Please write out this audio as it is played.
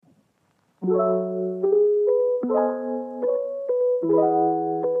We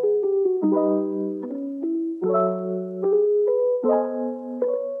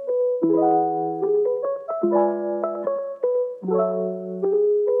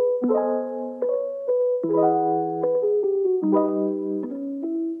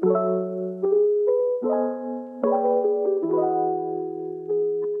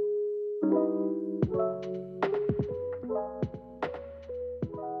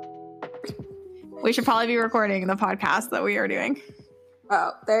should probably be recording the podcast that we are doing.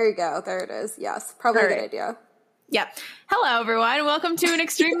 Oh, there you go. There it is. Yes, probably a good idea. Yep. Hello, everyone. Welcome to an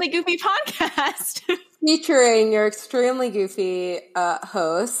extremely goofy podcast. Featuring your extremely goofy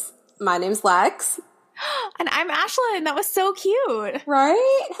hosts. My name's Lex. And I'm Ashlyn. That was so cute.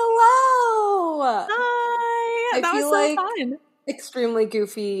 Right? Hello. Hi. That was so fun. Extremely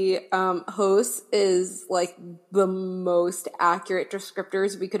goofy host is like the most accurate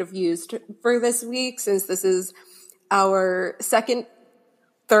descriptors we could have used for this week, since this is our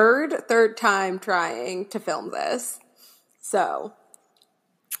third time trying to film this. So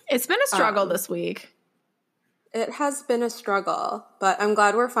it's been a struggle this week. It has been a struggle, but I'm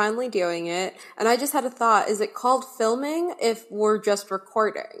glad we're finally doing it. And I just had a thought. Is it called filming if we're just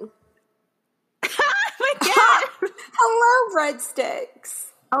recording? Hello, breadsticks.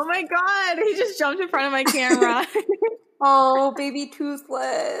 Oh my god, he just jumped in front of my camera. Oh, baby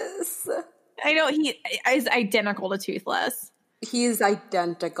Toothless. I know, he is identical to Toothless. He's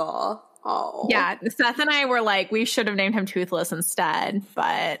identical. Oh. Yeah, Seth and I were like, we should have named him Toothless instead,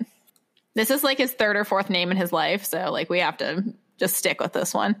 but this is like his third or fourth name in his life, so like we have to just stick with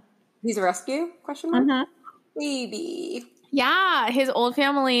this one. He's a rescue? Question mark? Mm-hmm. Baby. Yeah, his old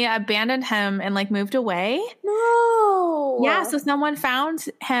family abandoned him and like moved away. No. Yeah, so someone found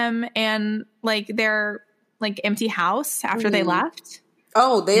him in like their like empty house after they left.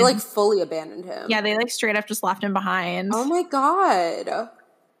 Oh, they like fully abandoned him. Yeah, they like straight up just left him behind. Oh my god.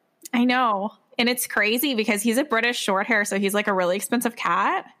 I know. And it's crazy because he's a British short hair, so he's like a really expensive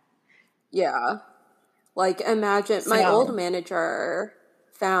cat. Yeah. Like imagine my old manager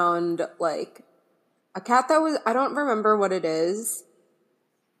found like a cat that was, I don't remember what it is,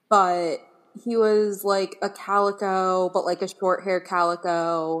 but he was like a calico, but like a short hair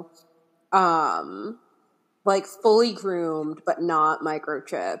calico, like fully groomed, but not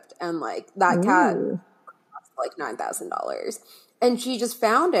microchipped. And like that cat cost like $9,000. And she just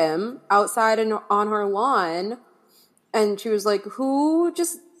found him outside and on her lawn. And she was like, who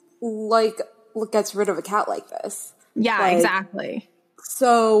just like gets rid of a cat like this? Yeah, like, exactly.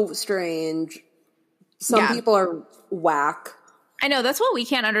 So strange. Some people are whack. I know, that's what we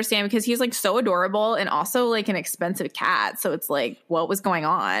can't understand because he's like so adorable and also like an expensive cat. So it's like, what was going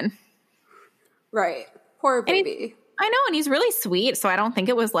on? Right. Poor baby. I know, and he's really sweet. So I don't think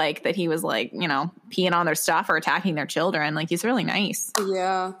it was like that he was like, you know, peeing on their stuff or attacking their children. Like he's really nice.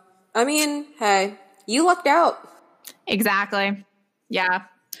 Yeah. I mean, hey, you lucked out. Exactly. Yeah.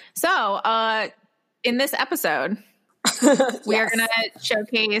 So in this episode, we are going to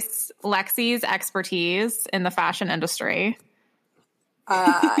showcase Lexi's expertise in the fashion industry.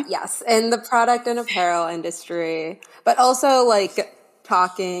 Yes, in the product and apparel industry, but also like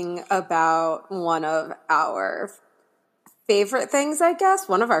talking about one of our favorite things, I guess.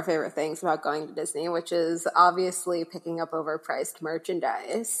 One of our favorite things about going to Disney, which is obviously picking up overpriced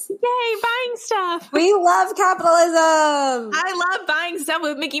merchandise. Yay, buying stuff. We love capitalism. I love buying stuff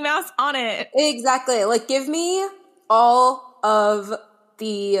with Mickey Mouse on it. Exactly. Like, give me all of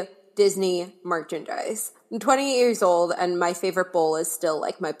the Disney merchandise. I'm 28 years old, and my favorite bowl is still,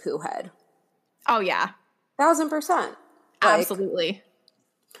 like, my poo head. Oh, yeah. 1,000%. Like, absolutely.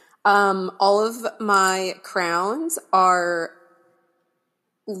 All of my crowns are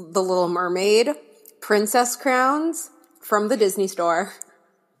the Little Mermaid princess crowns from the Disney store.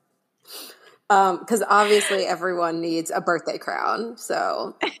 Because obviously everyone needs a birthday crown,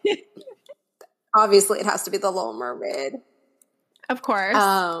 so obviously it has to be the Little Mermaid. Of course.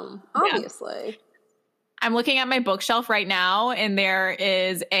 Obviously. Yeah. I'm looking at my bookshelf right now, and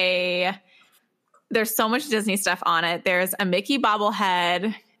there's so much Disney stuff on it. There's a Mickey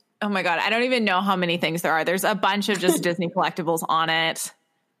bobblehead. Oh my God, I don't even know how many things there are. There's a bunch of just Disney collectibles on it.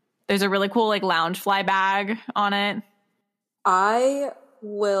 There's a really cool like Loungefly bag on it.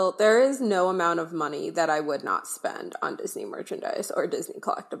 There is no amount of money that I would not spend on Disney merchandise or Disney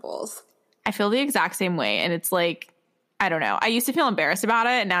collectibles. I feel the exact same way. And it's like, I don't know. I used to feel embarrassed about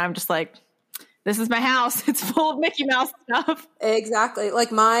it. And now I'm just like, this is my house. It's full of Mickey Mouse stuff. Exactly.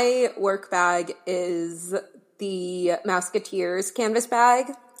 Like my work bag is the Mouseketeers canvas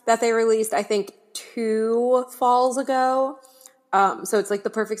bag that they released, I think, 2 falls ago. So it's like the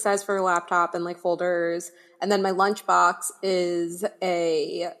perfect size for a laptop and like folders. And then my lunchbox is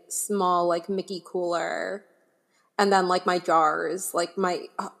a small like Mickey cooler. And then like my jars, like my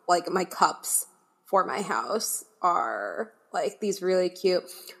cups for my house are like these really cute.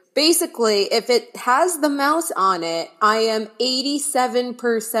 Basically, if it has the mouse on it, I am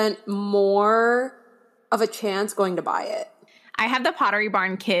 87% more of a chance going to buy it. I have the Pottery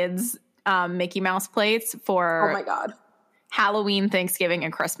Barn Kids Mickey Mouse plates Oh for my God. Halloween, Thanksgiving,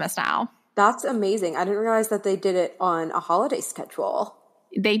 and Christmas now. That's amazing. I didn't realize that they did it on a holiday schedule.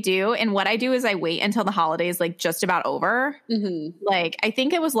 They do. And what I do is I wait until the holidays like just about over. Mm-hmm. Like I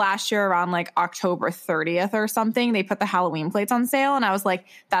think it was last year around like October 30th or something. They put the Halloween plates on sale and I was like,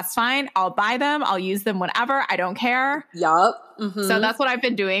 that's fine. I'll buy them. I'll use them whenever. I don't care. Yup. Mm-hmm. So that's what I've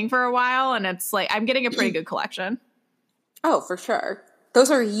been doing for a while. And it's like I'm getting a pretty good collection. Oh, for sure.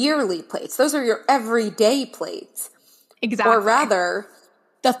 Those are yearly plates. Those are your everyday plates. Exactly. Or rather,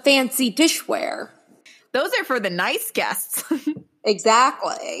 the fancy dishware. Those are for the nice guests.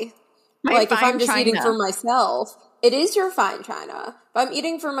 Exactly. My like if fine I'm just china. eating for myself, it is your fine china. If I'm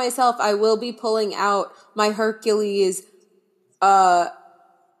eating for myself, I will be pulling out my Hercules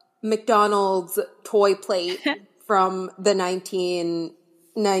McDonald's toy plate from the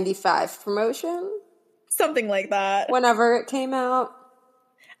 1995 promotion. Something like that. Whenever it came out.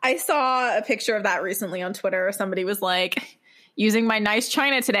 I saw a picture of that recently on Twitter. Somebody was like, using my nice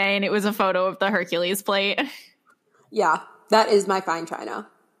china today, and it was a photo of the Hercules plate. Yeah, that is my fine china.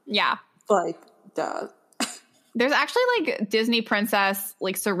 Yeah. Like, duh. There's actually like Disney princess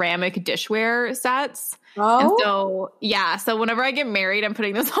like ceramic dishware sets. Oh? And so, yeah. So whenever I get married, I'm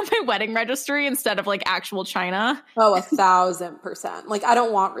putting this on my wedding registry instead of like actual china. Oh, 1,000%. Like, I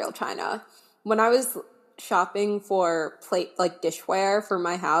don't want real china. When I was shopping for like dishware for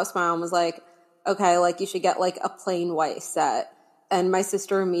my house, my mom was like, okay, like you should get like a plain white set. And my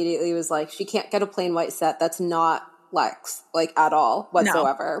sister immediately was like, she can't get a plain white set. That's not Lex, like at all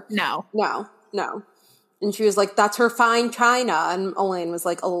whatsoever. No. And she was like, that's her fine china. And Elaine was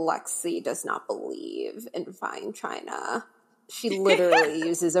like, Alexi does not believe in fine china. She literally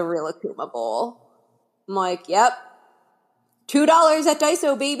uses a real Akuma bowl. I'm like, yep. $2 at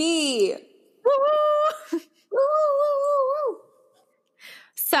Daiso, baby. Woo! Woo.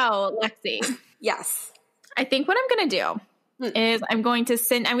 So, Lexi. Yes. I think what I'm going to do is I'm going to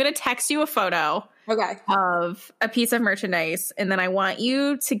text you a photo Okay. of a piece of merchandise, and then I want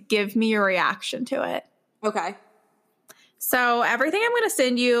you to give me your reaction to it. Okay. So everything I'm going to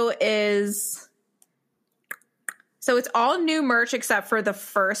send you is, so it's all new merch except for the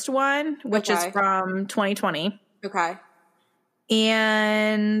first one, which is from 2020. Okay.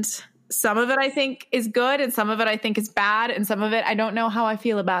 And some of it I think is good, and some of it I think is bad, and some of it I don't know how I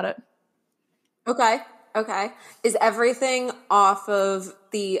feel about it. Okay. Is everything off of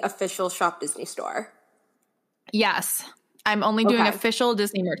the official Shop Disney store? Yes. I'm only doing official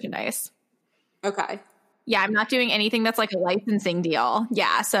Disney merchandise. Okay. Yeah, I'm not doing anything that's like a licensing deal.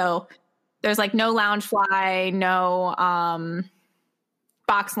 Yeah, so there's like no Loungefly, no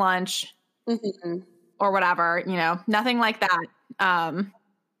box lunch or whatever, nothing like that.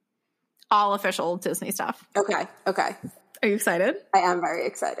 All official Disney stuff. Okay. Are you excited? I am very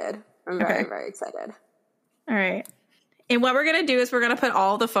excited. I'm very, very excited. All right. And what we're going to do is we're going to put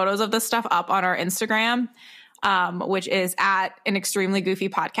all the photos of this stuff up on our Instagram, which is at an extremely goofy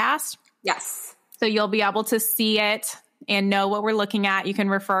podcast. Yes. So you'll be able to see it and know what we're looking at. You can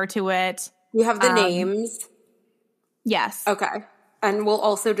refer to it. You have the names. Yes. Okay. And we'll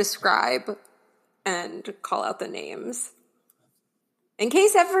also describe and call out the names. In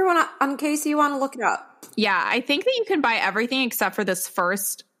case you want to look it up. Yeah, I think that you can buy everything except for this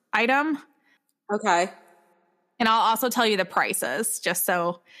first item. Okay. And I'll also tell you the prices, just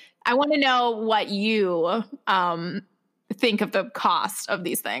so I want to know what you think of the cost of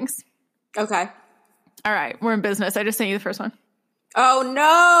these things. Okay. All right, we're in business. I just sent you the first one. Oh,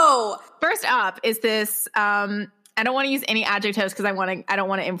 no. First up is this, I don't want to use any adjectives because I don't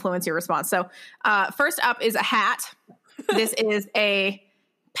want to influence your response. So first up is a hat. This is a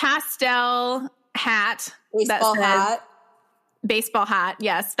pastel hat. Baseball hat. Baseball hat,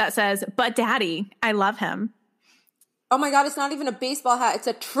 yes. That says, but daddy, I love him. Oh my God, it's not even a baseball hat. It's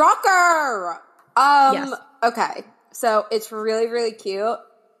a trucker. Yes. Okay. So it's really, really cute.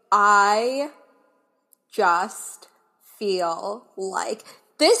 I just feel like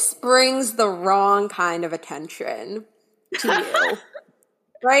this brings the wrong kind of attention to you.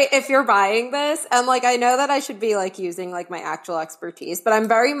 Right? If you're buying this, and like, I know that I should be like using like my actual expertise, but I'm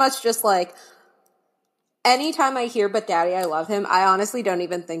very much just like, anytime I hear But Daddy, I Love Him, I honestly don't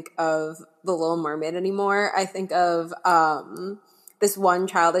even think of The Little Mermaid anymore. I think of this one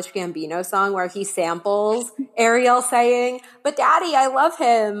Childish Gambino song where he samples Ariel saying, "But Daddy, I love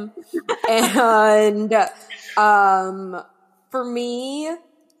him." And for me,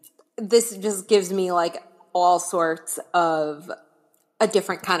 this just gives me like all sorts of a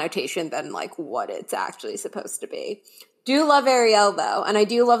different connotation than like what it's actually supposed to be. Do love Ariel though, and I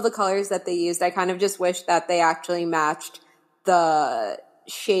do love the colors that they used. I kind of just wish that they actually matched the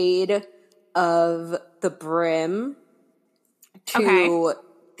shade of the brim to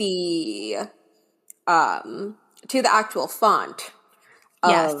the actual font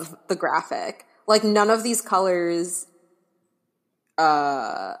of the graphic. Like none of these colors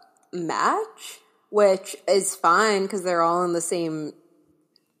match, which is fine because they're all in the same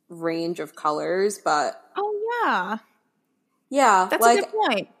range of colors, but yeah, that's like, a good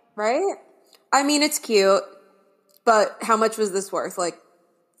point, right? I mean, it's cute, but how much was this worth? Like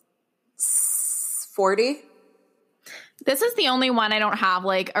 40? This is the only one I don't have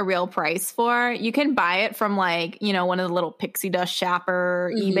like a real price for. You can buy it from like, you know, one of the little pixie dust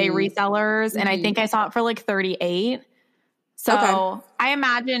shopper eBay resellers, and I think I saw it for like 38. So I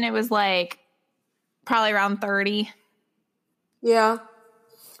imagine it was like probably around 30. Yeah.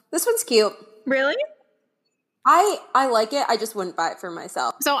 This one's cute. Really? I like it. I just wouldn't buy it for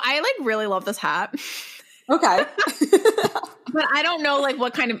myself. So I like really love this hat. Okay. But I don't know like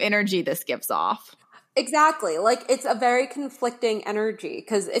what kind of energy this gives off. Exactly. Like it's a very conflicting energy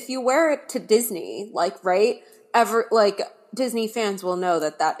because if you wear it to Disney, like, right, Disney fans will know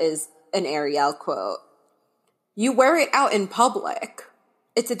that that is an Ariel quote. You wear it out in public,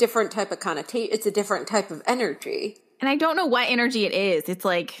 it's a different type of connotation. It's a different type of energy. And I don't know what energy it is. It's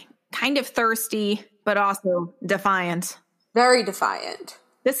like kind of thirsty, but also defiant. Very defiant.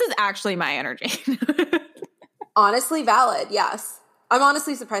 This is actually my energy. Honestly, valid. Yes. I'm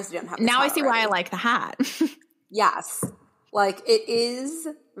honestly surprised you don't have this now hat I see already. why I like the hat. Yes. Like it is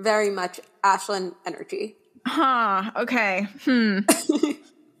very much Ashlyn energy. Huh. Okay.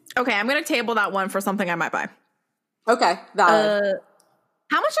 Okay, I'm going to table that one for something I might buy. Okay. Valid.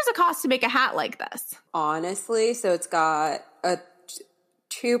 How much does it cost to make a hat like this? Honestly, so it's got a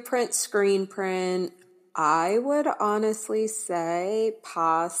 2-print screen print. I would honestly say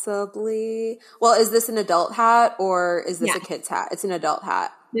possibly. Well, is this an adult hat or is this a kid's hat? It's an adult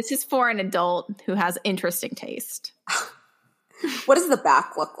hat. This is for an adult who has interesting taste. What does the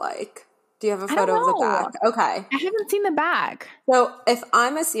back look like? Do you have a photo of the back? Okay. I haven't seen the back. So if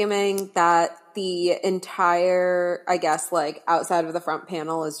I'm assuming that the entire, I guess, like outside of the front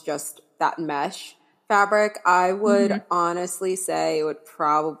panel is just that mesh fabric, I would honestly say it would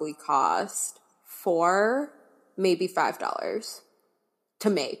probably cost $4, maybe $5 to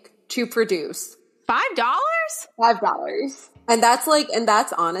make, to produce. $5? $5. And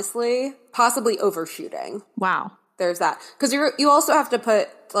that's honestly possibly overshooting. Wow. There's that. Because you also have to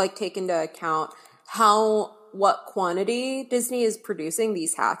take into account what quantity Disney is producing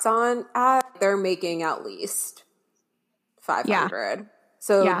these hats on at. They're making at least 500. Yeah.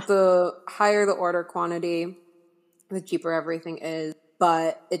 So the higher the order quantity, the cheaper everything is.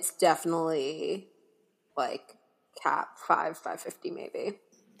 But it's definitely like cap $550 maybe.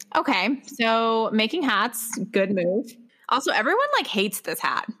 Okay. So making hats, good move. Also, everyone like hates this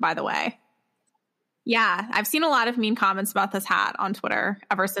hat, by the way. Yeah, I've seen a lot of mean comments about this hat on Twitter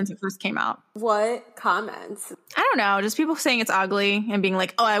ever since it first came out. What comments? I don't know, just people saying it's ugly and being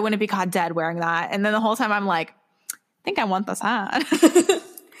like, oh, I wouldn't be caught dead wearing that. And then the whole time I'm like, I think I want this hat.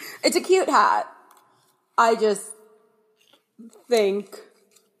 It's a cute hat. I just think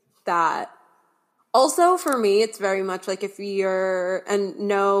that also for me, it's very much like if you're, and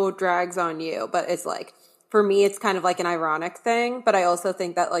no drags on you, but it's like, for me, it's kind of like an ironic thing, but I also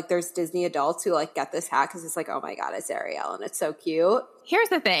think that like there's Disney adults who like get this hat because it's like, oh my God, it's Ariel and it's so cute. Here's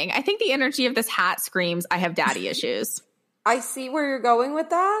the thing. I think the energy of this hat screams, I have daddy issues. I see where you're going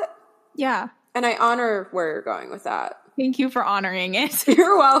with that. Yeah. And I honor where you're going with that. Thank you for honoring it.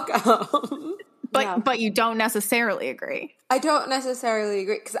 You're welcome. But you don't necessarily agree. I don't necessarily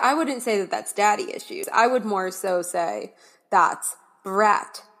agree because I wouldn't say that that's daddy issues. I would more so say that's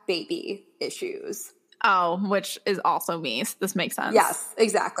brat baby issues. Oh, which is also me. So this makes sense. Yes,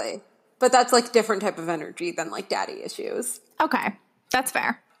 exactly. But that's like different type of energy than like daddy issues. Okay, that's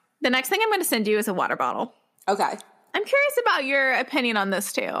fair. The next thing I'm going to send you is a water bottle. Okay. I'm curious about your opinion on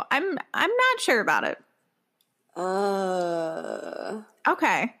this too. I'm not sure about it.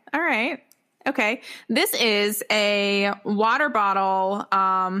 Okay. All right. Okay. This is a water bottle.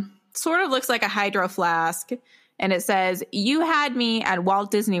 Sort of looks like a hydro flask, and it says, "You had me at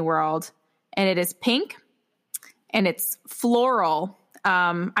Walt Disney World." And it is pink and it's floral.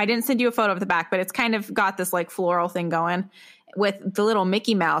 I didn't send you a photo of the back, but it's kind of got this like floral thing going with the little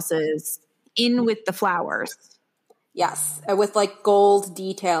Mickey Mouses in with the flowers. Yes, with like gold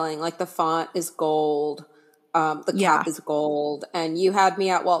detailing, like the font is gold, the cap is gold, and You Had Me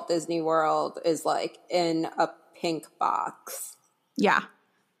at Walt Disney World is like in a pink box. Yeah.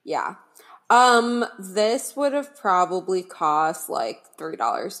 Yeah. This would have probably cost like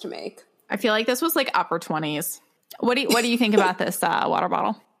 $3 to make. I feel like this was like upper 20s. What do you think about this water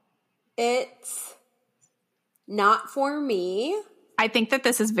bottle? It's not for me. I think that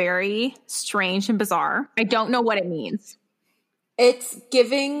this is very strange and bizarre. I don't know what it means. It's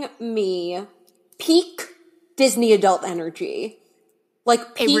giving me peak Disney adult energy.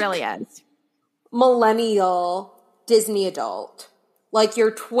 Like peak it really is. Millennial Disney adult. Like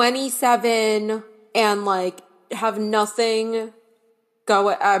you're 27 and like have nothing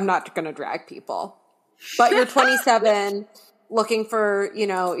going. I'm not going to drag people. But you're 27 looking for, you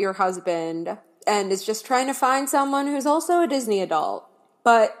know, your husband and is just trying to find someone who's also a Disney adult.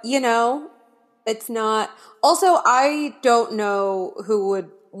 But, you know, it's not. Also, I don't know who would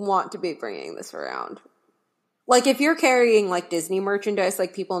want to be bringing this around. Like, if you're carrying, like, Disney merchandise,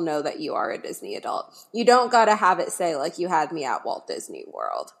 like, people know that you are a Disney adult. You don't gotta have it say, like, You Had Me at Walt Disney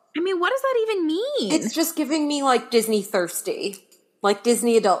World. I mean, what does that even mean? It's just giving me, like, Disney thirsty. Like,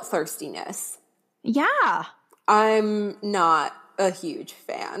 Disney adult thirstiness. Yeah. I'm not a huge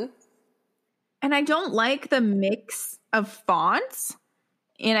fan. And I don't like the mix of fonts.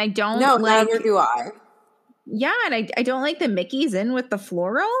 And I don't neither do I. Yeah, and I don't like the Mickeys in with the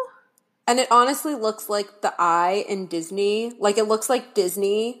floral. And it honestly looks like the I in Disney. Like, it looks like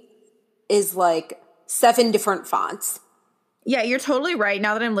Disney is, like, 7 different fonts. Yeah, you're totally right.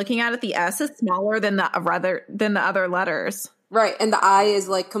 Now that I'm looking at it, the S is smaller than the other letters. Right, and the I is,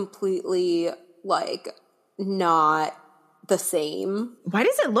 like, completely, like, not the same. Why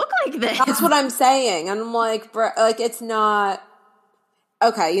does it look like this? That's what I'm saying. And I'm like, like, it's not...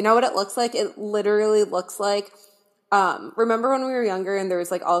 Okay, you know what it looks like? It literally looks like... remember when we were younger and there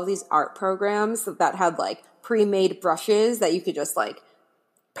was, like, all of these art programs that had, like, pre-made brushes that you could just, like,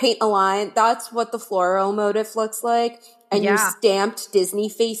 paint a line? That's what the floral motif looks like. And you stamped Disney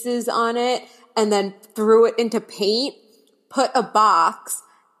faces on it and then threw it into paint, put a box,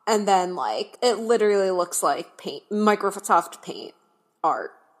 and then, like, it literally looks like paint, Microsoft Paint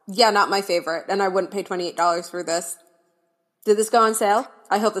art. Yeah, not my favorite. And I wouldn't pay $28 for this. Did this go on sale?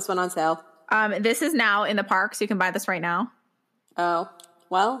 I hope this went on sale. This is now in the park, so you can buy this right now. Oh,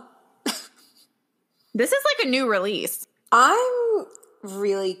 well. This is like a new release. I'm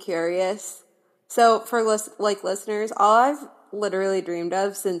really curious. So for listeners, all I've literally dreamed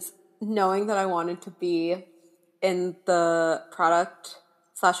of since knowing that I wanted to be in the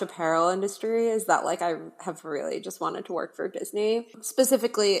product/apparel industry is that, like, I have really just wanted to work for Disney,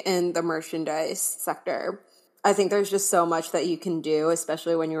 specifically in the merchandise sector. I think there's just so much that you can do,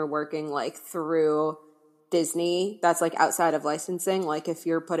 especially when you're working, like, through Disney that's, like, outside of licensing. Like, if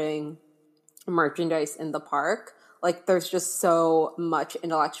you're putting merchandise in the park, like, there's just so much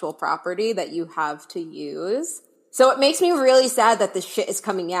intellectual property that you have to use. So it makes me really sad that this shit is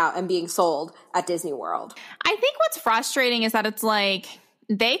coming out and being sold at Disney World. I think what's frustrating is that it's like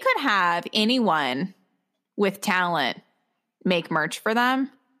they could have anyone with talent make merch for them,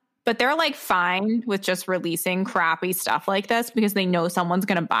 but they're, like, fine with just releasing crappy stuff like this because they know someone's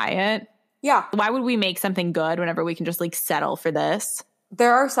going to buy it. Yeah. Why would we make something good whenever we can just, like, settle for this?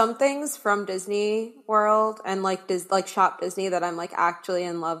 There are some things from Disney World and, like, Shop Disney that I'm, like, actually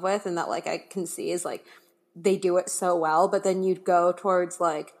in love with and that, like, I can see is, like, they do it so well. But then you'd go towards,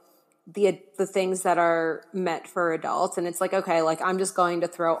 like, the things that are meant for adults and it's like, okay, like, I'm just going to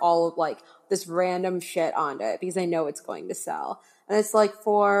throw all of, like, this random shit onto it because I know it's going to sell. And it's like,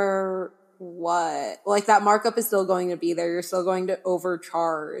 for what? Like, that markup is still going to be there. You're still going to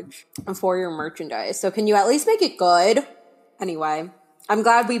overcharge for your merchandise. So can you at least make it good? Anyway, I'm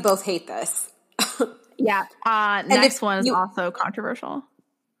glad we both hate this. Yeah. Next one is also controversial.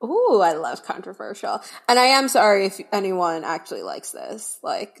 Ooh, I love controversial. And I am sorry if anyone actually likes this.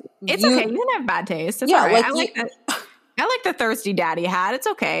 Like, it's okay. You can have bad taste. It's all right. I like the thirsty daddy hat. It's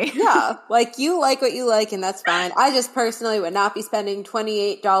okay. Yeah. Like, you like what you like, and that's fine. I just personally would not be spending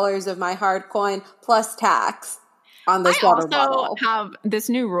 $28 of my hard coin plus tax on this water bottle. I also have this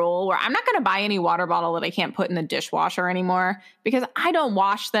new rule where I'm not going to buy any water bottle that I can't put in the dishwasher anymore because I don't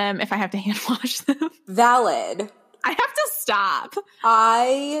wash them if I have to hand wash them. Valid. I have to stop.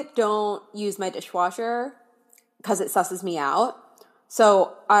 I don't use my dishwasher because it susses me out.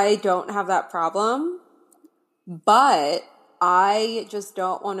 So I don't have that problem. But I just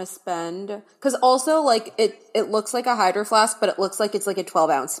don't want to spend, because also like it looks like a Hydro Flask, but it looks like it's like a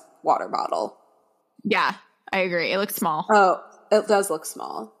 12-ounce water bottle. Yeah, I agree. It looks small. Oh, it does look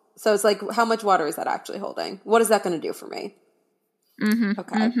small. So it's like, how much water is that actually holding? What is that going to do for me? Mm-hmm.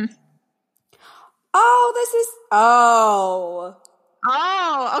 Okay. Mm-hmm. Oh,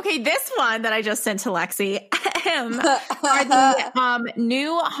 okay. This one that I just sent to Lexi are the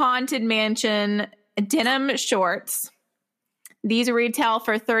new Haunted Mansion denim shorts. These retail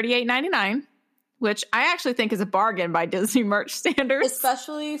for $38.99, which I actually think is a bargain by Disney merch standards.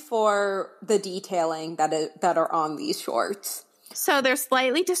 Especially for the detailing that are on these shorts. So they're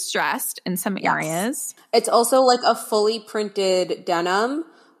slightly distressed in some areas. It's also like a fully printed denim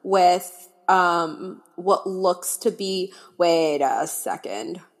with what looks to be, wait a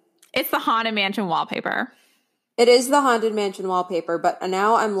second. It's the Haunted Mansion wallpaper. It is the Haunted Mansion wallpaper, but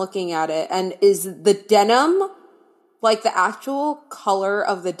now I'm looking at it, and is the denim, like the actual color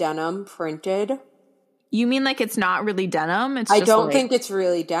of the denim, printed? You mean like it's not really denim? It's I just don't think it's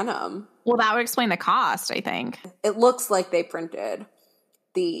really denim. Well, that would explain the cost, I think. It looks like they printed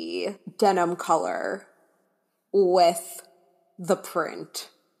the denim color with the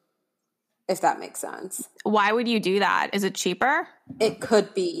print, if that makes sense. Why would you do that? Is it cheaper? It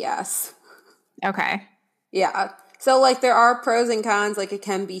could be, yes. Okay. Yeah. So, like, there are pros and cons. Like, it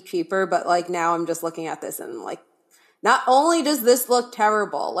can be cheaper, but, like, now I'm just looking at this and, like, not only does this look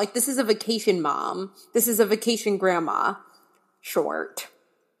terrible, like, this is a vacation mom. This is a vacation grandma short.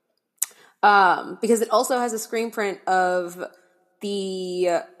 Because it also has a screen print of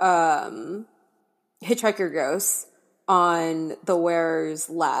the Hitchhiker Ghost on the wearer's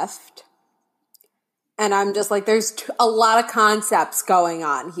left. And I'm just like, there's a lot of concepts going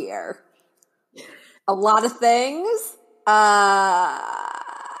on here. A lot of things.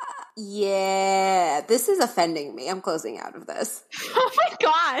 Yeah, this is offending me. I'm closing out of this. Oh my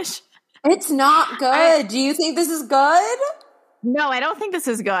gosh. It's not good. Do you think this is good? No, I don't think this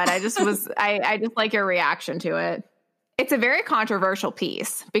is good. I just I just like your reaction to it. It's a very controversial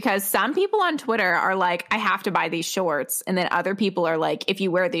piece because some people on Twitter are like, I have to buy these shorts. And then other people are like, if you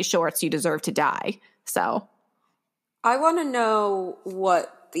wear these shorts, you deserve to die. So I want to know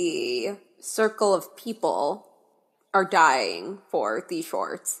what the circle of people are dying for these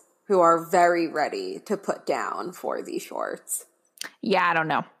shorts, who are very ready to put down for these shorts. Yeah, I don't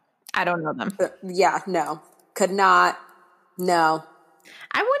know. I don't know them. Yeah, no. Could not. No.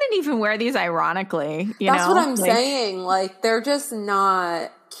 I wouldn't even wear these ironically. That's what I'm saying. Like, they're just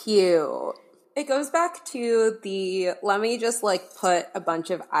not cute. It goes back to let me just, like, put a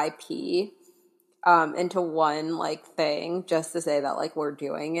bunch of IP into one, like, thing just to say that, like, we're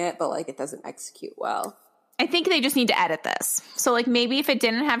doing it, but, like, it doesn't execute well. I think they just need to edit this. So, like, maybe if it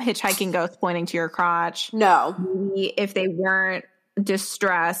didn't have hitchhiking ghosts pointing to your crotch. No. Maybe if they weren't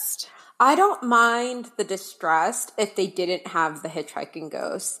distressed. I don't mind the distressed if they didn't have the hitchhiking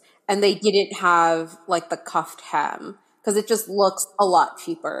ghosts and they didn't have, like, the cuffed hem, because it just looks a lot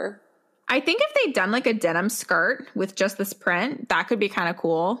cheaper. I think if they'd done, like, a denim skirt with just this print, that could be kind of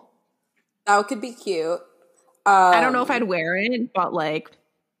cool. That could be cute. I don't know if I'd wear it, but, like...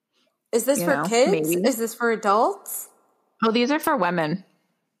 Is this for kids? Maybe. Is this for adults? Oh, these are for women.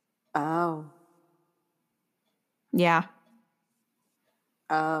 Oh. Yeah.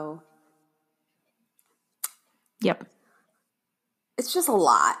 Oh. Yep. It's just a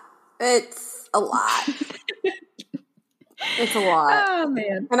lot. It's a lot. It's a lot. Oh,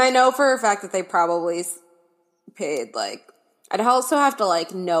 man. And I know for a fact that they probably paid, like... I'd also have to,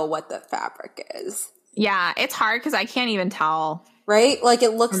 like, know what the fabric is. Yeah, it's hard because I can't even tell. Right? Like,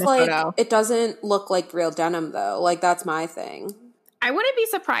 it looks like... photo. It doesn't look like real denim, though. Like, that's my thing. I wouldn't be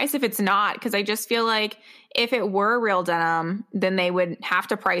surprised if it's not, because I just feel like if it were real denim, then they would have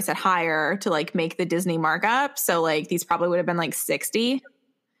to price it higher to, like, make the Disney markup. So, like, these probably would have been, like, 60.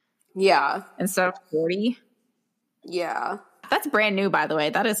 Yeah. Instead of 40. Yeah. That's brand new, by the way.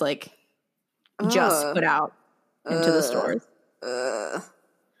 That is, like, just put out into the stores.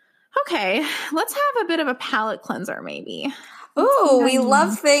 Okay, let's have a bit of a palette cleanser, maybe. Ooh, we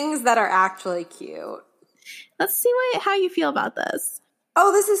love things that are actually cute. Let's see how you feel about this.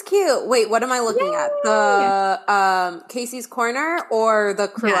 Oh, this is cute. Wait, what am I looking at? The Casey's Corner or the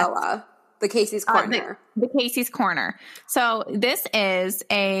Cruella? Yes. The Casey's Corner. The Casey's Corner. So this is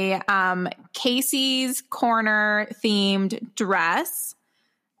a Casey's Corner themed dress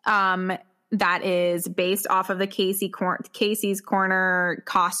that is based off of the Casey's Corner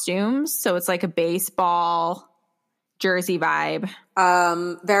costumes. So it's like a baseball jersey vibe.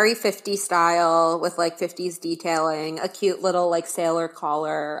 Very 50s style with like 50s detailing, a cute little like sailor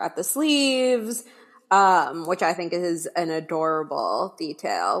collar at the sleeves, which I think is an adorable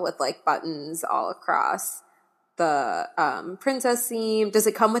detail with like buttons all across the princess theme. Does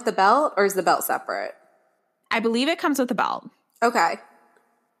it come with the belt or is the belt separate? I believe it comes with the belt. Okay.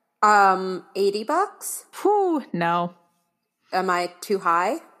 $80? Whew, no. Am I too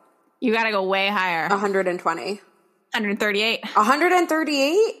high? You got to go way higher. 120. 138.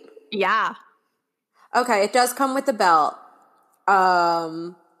 138? Yeah. Okay, it does come with the belt.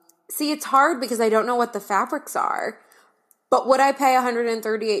 See, it's hard because I don't know what the fabrics are. But would I pay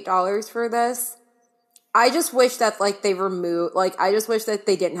 $138 for this? I just wish that like they removed, like I just wish that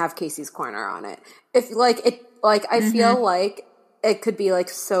they didn't have Casey's Corner on it. If like it, like I feel like it could be like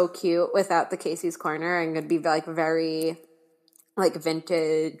so cute without the Casey's Corner and it'd be like very like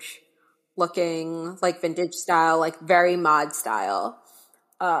vintage looking, like vintage style, like very mod style,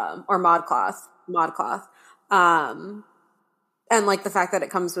 or mod cloth. And like the fact that it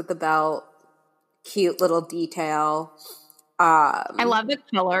comes with the belt, cute little detail. I love the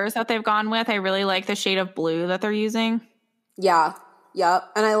colors that they've gone with. I really like the shade of blue that they're using. Yeah. Yep.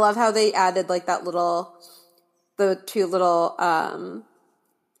 And I love how they added like the two little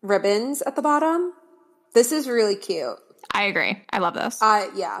ribbons at the bottom. This is really cute. I agree. I love this. I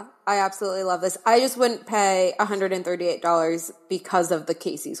absolutely love this. I just wouldn't pay $138 because of the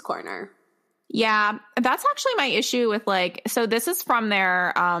Casey's Corner. Yeah, that's actually my issue with like, so this is from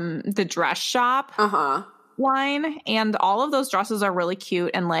their the dress shop line, and all of those dresses are really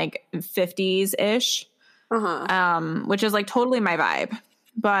cute and like 50s-ish, which is like totally my vibe.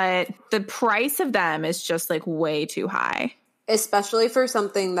 But the price of them is just like way too high. Especially for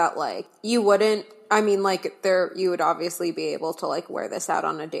something that like you wouldn't, I mean like you would obviously be able to like wear this out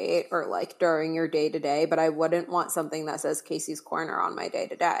on a date or like during your day to day, but I wouldn't want something that says Casey's Corner on my day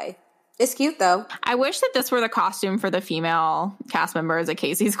to day. It's cute though. I wish that this were the costume for the female cast members at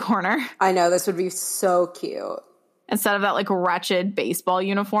Casey's Corner. I know, this would be so cute. Instead of that like wretched baseball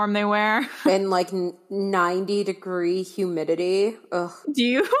uniform they wear. In like 90-degree humidity. Ugh. Do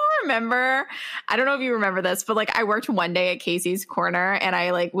you remember, I don't know if you remember this, but like I worked one day at Casey's Corner and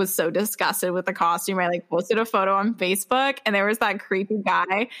I like was so disgusted with the costume. I like posted a photo on Facebook and there was that creepy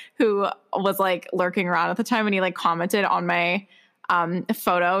guy who was like lurking around at the time and he like commented on my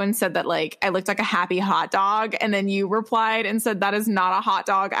photo and said that like I looked like a happy hot dog, and then you replied and said that is not a hot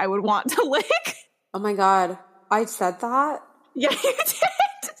dog I would want to lick. Oh my god, I said that? Yeah, you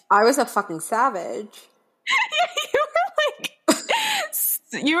did. I was a fucking savage.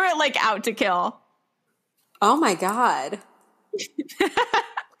 Yeah, you were like out to kill. Oh my god.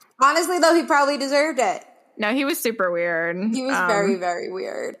 Honestly though, he probably deserved it. No, he was super weird. He was very, very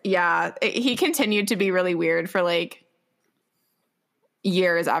weird. Yeah, he continued to be really weird for like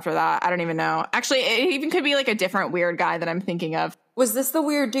years after that. I don't even know. Actually, it even could be like a different weird guy that I'm thinking of. Was this the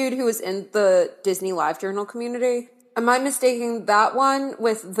weird dude who was in the Disney LiveJournal community? Am I mistaking that one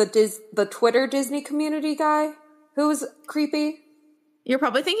with the Twitter Disney community guy who was creepy? You're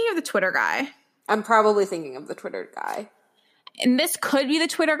probably thinking of the Twitter guy. I'm probably thinking of the Twitter guy. And this could be the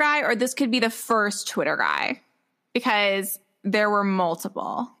Twitter guy, or this could be the first Twitter guy, because there were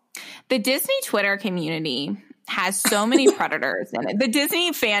multiple. The Disney Twitter community has so many predators in it. The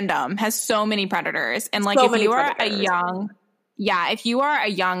Disney fandom has so many predators. And like, if you are if you are a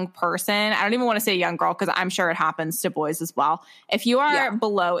young person, I don't even want to say a young girl because I'm sure it happens to boys as well. If you are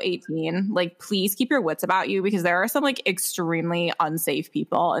below 18, like please keep your wits about you, because there are some like extremely unsafe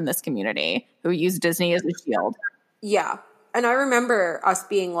people in this community who use Disney as a shield. Yeah. And I remember us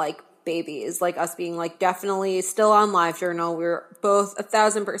being like babies, like us being like definitely still on LiveJournal. We were both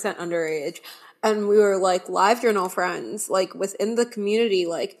 1,000% underage. And we were like LiveJournal friends, like within the community,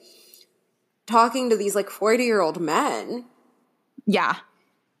 like talking to these like 40-year-old men. Yeah.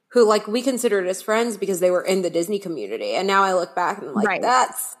 Who like we considered as friends because they were in the Disney community. And now I look back and I'm like,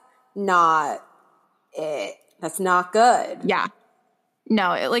 that's not it. That's not good. Yeah.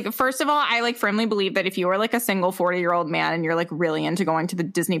 No, like first of all, I like firmly believe that if you are like a single 40-year-old man and you're like really into going to the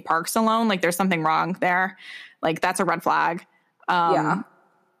Disney parks alone, like there's something wrong there. Like that's a red flag. Yeah.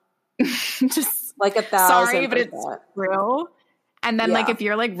 Just like 1,000%. Sorry, but it's true. And then like if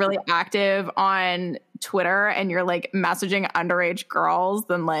you're like really active on Twitter and you're like messaging underage girls,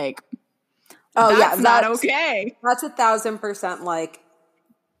 then like that's not okay. That's 1,000% like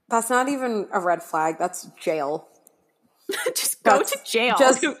that's not even a red flag. That's jail. Just go to jail.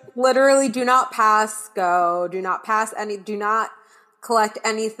 Just literally do not pass go. Do not pass any. Do not collect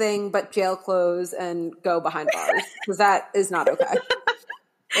anything but jail clothes and go behind bars, because that is not okay.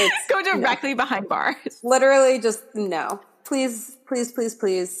 Go directly behind bars. Literally just no. Please, please, please,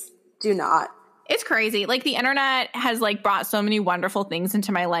 please do not. It's crazy. Like the internet has like brought so many wonderful things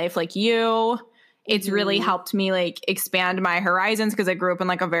into my life, like you It's really helped me like expand my horizons because I grew up in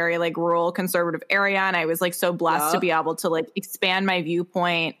like a very like rural conservative area. And I was like so blessed to be able to like expand my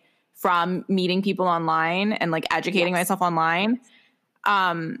viewpoint from meeting people online and like educating myself online.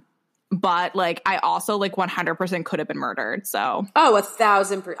 But like I also like 100% could have been murdered. So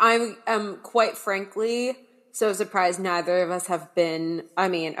 1,000%. I am quite frankly so surprised neither of us have been. I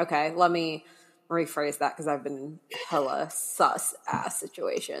mean, okay, let me rephrase that because I've been in hella sus ass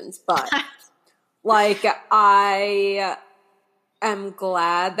situations, but like I am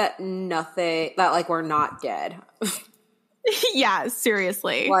glad that like we're not dead. Yeah,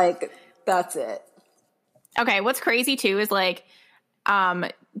 seriously. Like that's it. Okay, what's crazy too is like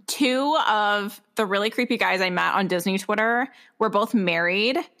two of the really creepy guys I met on Disney Twitter were both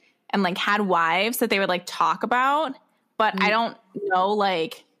married and like had wives that they would like talk about, but I don't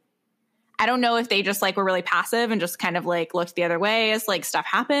know if they just like were really passive and just kind of like looked the other way as like stuff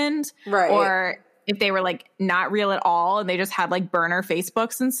happened, right? Or if they were like not real at all and they just had like burner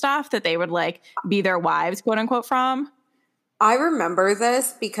Facebooks and stuff that they would like be their wives, quote unquote, from. I remember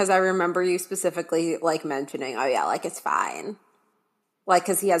this because I remember you specifically like mentioning, oh yeah, like it's fine. Like,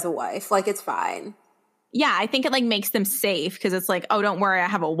 because he has a wife. Like, it's fine. Yeah, I think it, like, makes them safe because it's like, oh, don't worry, I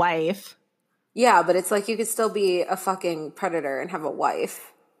have a wife. Yeah, but it's like you could still be a fucking predator and have a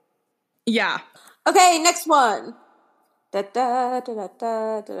wife. Yeah. Okay, next one. Okay.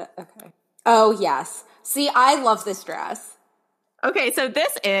 Oh, yes. See, I love this dress. Okay, so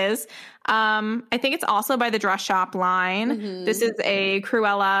this is, I think it's also by the Dress Shop line. Mm-hmm. This is a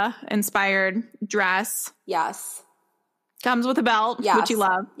Cruella-inspired dress. Yes. Comes with a belt, which you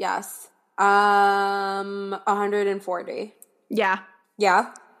love. Yes. 140. Yeah.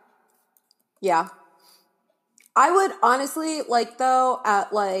 Yeah. Yeah. I would honestly like though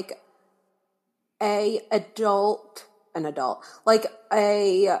at like like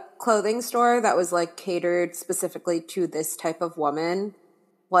a clothing store that was like catered specifically to this type of woman,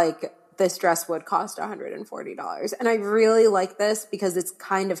 like this dress would cost $140. And I really like this because it's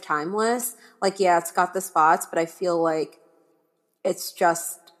kind of timeless. Like, yeah, it's got the spots, but I feel like it's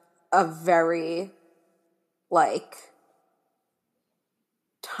just a very, like,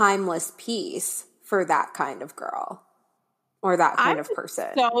 timeless piece for that kind of girl or that kind of person.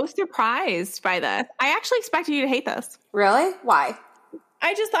 I'm so surprised by this. I actually expected you to hate this. Really? Why?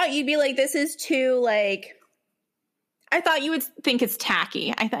 I just thought you'd be like, this is too, like, I thought you would think it's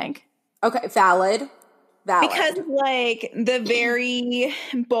tacky, I think. Okay, valid. Because like the very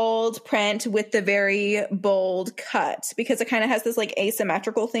bold print with the very bold cut, because it kind of has this like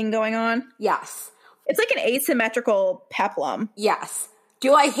asymmetrical thing going on. Yes. It's like an asymmetrical peplum. Yes.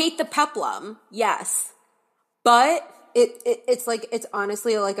 Do I hate the peplum? Yes. But it's like, it's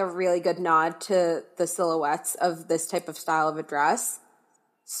honestly like a really good nod to the silhouettes of this type of style of a dress.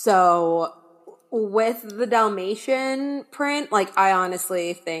 So with the Dalmatian print, like I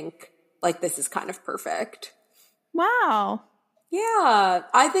honestly think like this is kind of perfect. Wow. Yeah,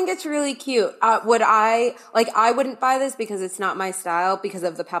 I think it's really cute. I wouldn't buy this because it's not my style because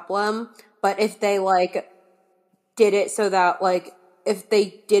of the peplum, but if they like did it so that like if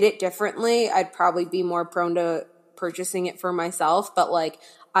they did it differently, I'd probably be more prone to purchasing it for myself, but like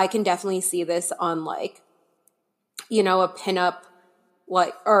I can definitely see this on like, you know, a pinup,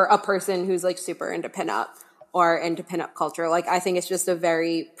 like, or a person who's like super into pinup or into pinup culture. Like, I think it's just a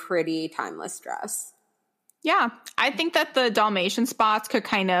very pretty, timeless dress. Yeah. I think that the Dalmatian spots could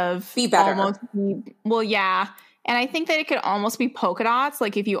kind of be better. Yeah. And I think that it could almost be polka dots.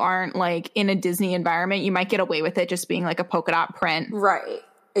 Like, if you aren't like in a Disney environment, you might get away with it just being like a polka dot print. Right.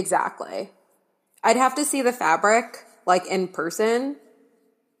 Exactly. I'd have to see the fabric like in person.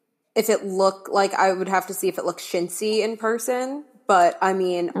 If it looked like, I would have to see if it looks chintzy in person. But I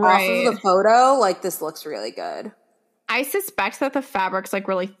mean, off of the photo, like this looks really good. I suspect that the fabric's like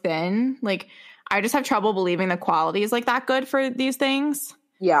really thin. Like, I just have trouble believing the quality is like that good for these things.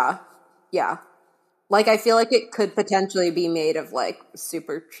 Yeah. Yeah. Like, I feel like it could potentially be made of like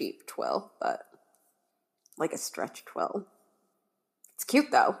super cheap twill, but like a stretch twill. It's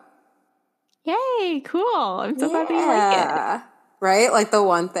cute though. Yay, cool. I'm so glad that you like it. Right? Like the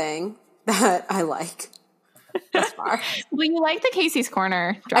one thing that I like. Thus far. Well, you like the Casey's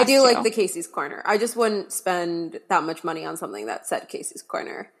Corner dress. I do like the Casey's Corner. I just wouldn't spend that much money on something that said Casey's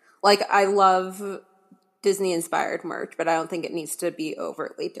Corner. Like, I love Disney-inspired merch, but I don't think it needs to be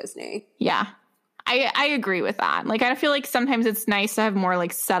overtly Disney. Yeah. I agree with that. Like, I feel like sometimes it's nice to have more,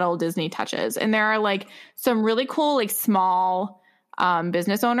 like, subtle Disney touches. And there are, like, some really cool, like, small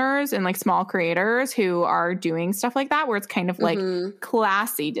business owners and, like, small creators who are doing stuff like that, where it's kind of, like,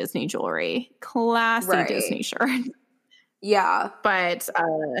 classy Disney jewelry, classy Disney shirts. Yeah. But,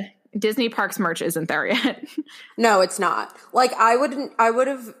 Disney Parks merch isn't there yet. No, it's not. Like, I would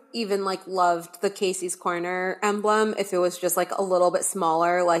have even like loved the Casey's Corner emblem if it was just like a little bit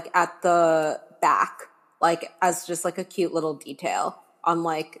smaller, like at the back, like as just like a cute little detail on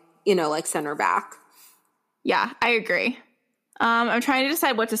like, you know, like center back. Yeah, I agree. I'm trying to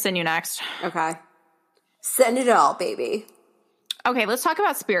decide what to send you next. Okay. Send it all, baby. Okay, let's talk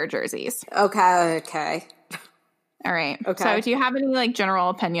about Spirit jerseys. Okay. All right. Okay. So do you have any like general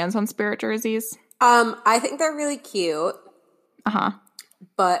opinions on Spirit jerseys? I think they're really cute. Uh-huh.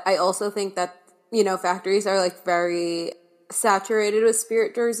 But I also think that, you know, factories are like very saturated with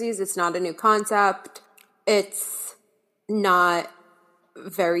Spirit jerseys. It's not a new concept. It's not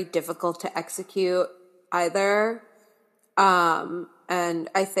very difficult to execute either. And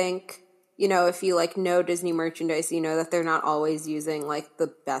I think, you know, if you like know Disney merchandise, you know that they're not always using like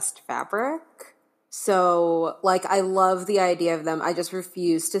the best fabric. So, like, I love the idea of them. I just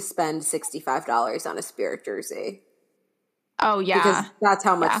refuse to spend $65 on a Spirit jersey. Oh, yeah. Because that's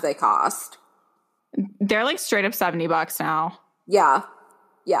how much they cost. They're like straight up $70 now. Yeah.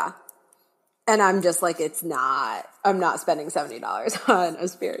 And I'm just like, I'm not spending $70 on a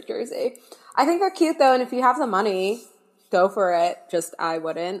Spirit jersey. I think they're cute, though, and if you have the money, go for it. Just, I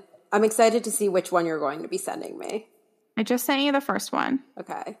wouldn't. I'm excited to see which one you're going to be sending me. I just sent you the first one.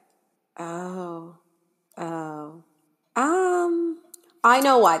 Okay. I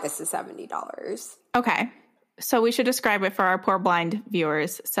know why this is $70. Okay. So we should describe it for our poor blind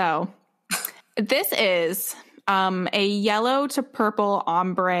viewers. So this is a yellow to purple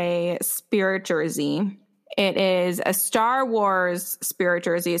ombre Spirit jersey. It is a Star Wars Spirit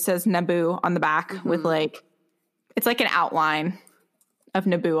jersey. It says Naboo on the back with like, it's like an outline of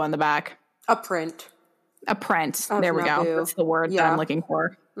Naboo on the back. A print. There we Naboo. go. That's the word that I'm looking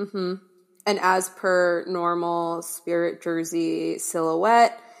for. Mm-hmm. And as per normal Spirit jersey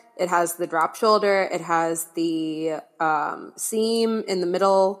silhouette, it has the drop shoulder. It has the seam in the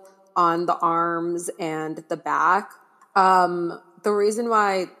middle on the arms and the back. The reason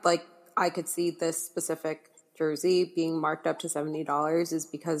why, like, I could see this specific jersey being marked up to $70 is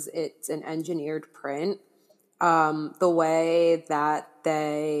because it's an engineered print. The way that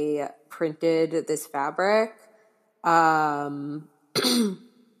they printed this fabric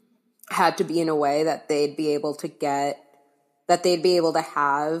had to be in a way that they'd be able to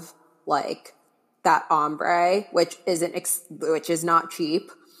have like that ombre, which is not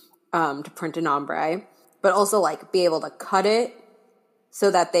cheap to print an ombre, but also like be able to cut it so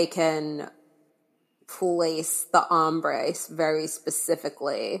that they can place the ombre very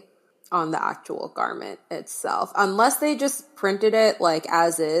specifically on the actual garment itself, unless they just printed it like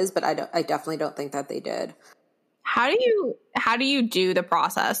as is. But I definitely don't think that they did. How do you do the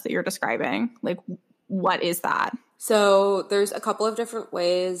process that you're describing? Like, what is that? So there's a couple of different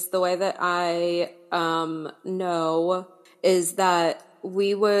ways. The way that I know is that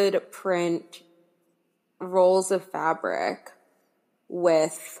we would print rolls of fabric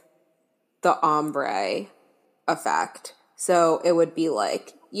with the ombre effect. So it would be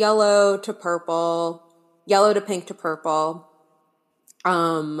like yellow to pink to purple.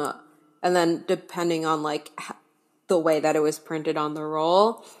 And then depending on like the way that it was printed on the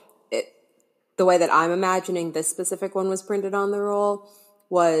roll, the way that I'm imagining this specific one was printed on the roll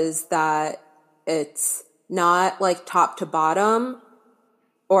was that it's not like top to bottom,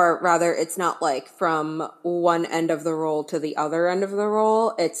 or rather it's not like from one end of the roll to the other end of the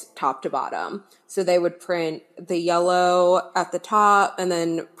roll. It's top to bottom. So they would print the yellow at the top and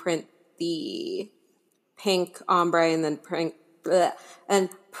then print the pink ombre and then print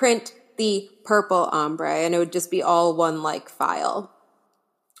the purple ombre, and it would just be all one like file,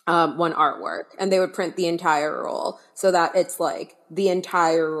 one artwork, and they would print the entire roll so that it's like the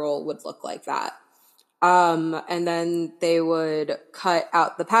entire roll would look like that. And then they would cut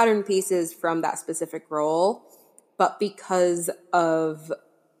out the pattern pieces from that specific roll. But because of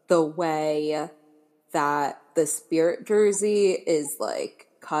the way that the Spirit jersey is like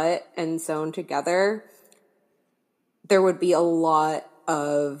cut and sewn together, there would be a lot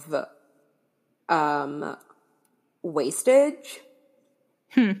of wastage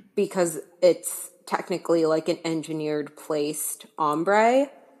because it's technically like an engineered placed ombre.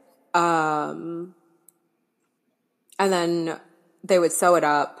 And then they would sew it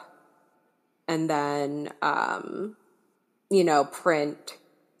up and then, print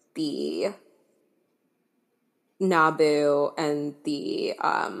the Naboo and the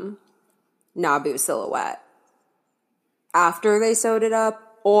Naboo silhouette after they sewed it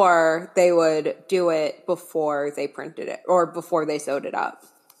up, or they would do it before they printed it or before they sewed it up.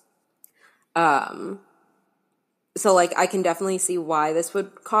 So, like, I can definitely see why this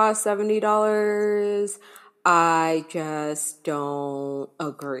would cost $70. I just don't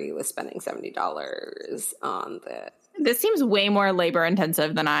agree with spending $70 on this. This seems way more labor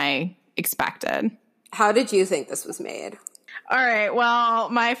intensive than I expected. How did you think this was made? All right. Well,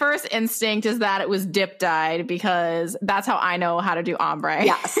 my first instinct is that it was dip dyed because that's how I know how to do ombre.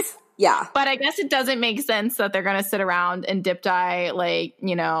 Yes. Yeah. But I guess it doesn't make sense that they're going to sit around and dip dye, like,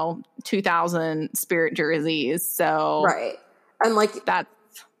 2,000 Spirit jerseys. So right. And like that's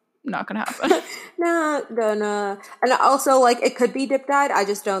not going to happen. No. And also, like, it could be dip dyed. I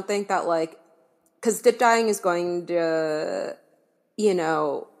just don't think that, like, because dip dyeing is going to,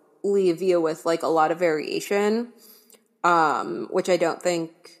 leave you with, like, a lot of variation, which I don't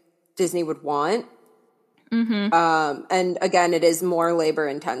think Disney would want. Mm-hmm. And again, it is more labor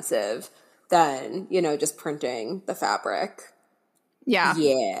intensive than, just printing the fabric. Yeah.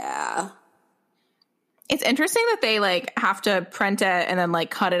 Yeah. It's interesting that they, like, have to print it and then,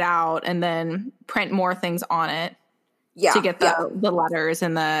 like, cut it out and then print more things on it. Yeah. To get the letters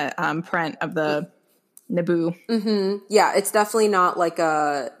and the print of the Naboo. Mm-hmm. Yeah, it's definitely not like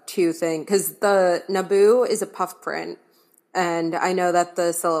a two thing, because the Naboo is a puff print, and I know that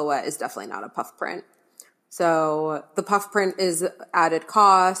the silhouette is definitely not a puff print. So the puff print is added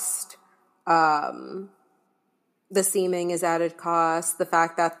cost. The seaming is added cost. The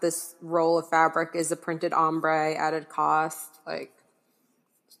fact that this roll of fabric is a printed ombre, added cost. Like,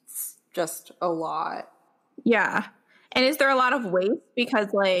 it's just a lot. Yeah. And is there a lot of waste? Because,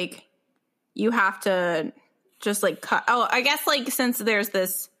 like, you have to just, like, cut. Oh, I guess, like, since there's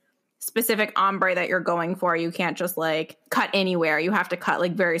this specific ombre that you're going for, you can't just, like, cut anywhere. You have to cut,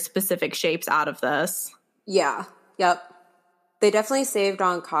 like, very specific shapes out of this. Yeah. Yep. They definitely saved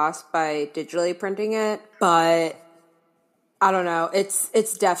on cost by digitally printing it, but I don't know.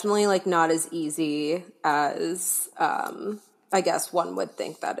 It's definitely, like, not as easy as I guess one would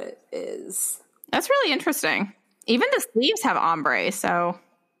think that it is. That's really interesting. Even the sleeves have ombre, so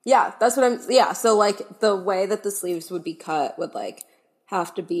yeah, that's what so, like, the way that the sleeves would be cut would, like,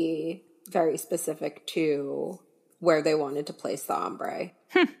 have to be very specific to where they wanted to place the ombre.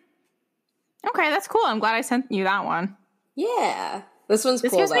 Okay, that's cool. I'm glad I sent you that one. Yeah. This one's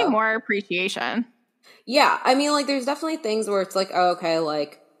this cool, gives though. Me more appreciation. Yeah, I mean, like, there's definitely things where it's like, oh, okay,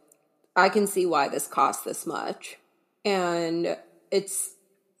 like, I can see why this costs this much. And it's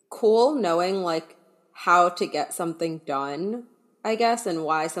cool knowing, like, how to get something done, I guess, and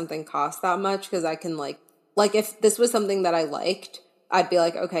why something costs that much, because I can, like, if this was something that I liked, I'd be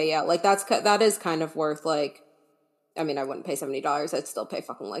like, okay, yeah, like, that is kind of worth, like, I mean, I wouldn't pay $70. I'd still pay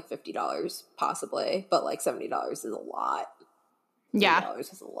fucking, like, $50, possibly. But, like, $70 is a lot. Yeah. $70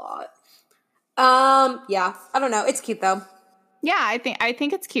 is a lot. Yeah, I don't know. It's cute, though. Yeah, I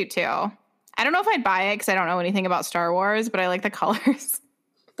think it's cute, too. I don't know if I'd buy it because I don't know anything about Star Wars, but I like the colors.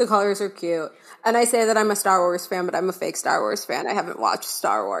 The colors are cute. And I say that I'm a Star Wars fan, but I'm a fake Star Wars fan. I haven't watched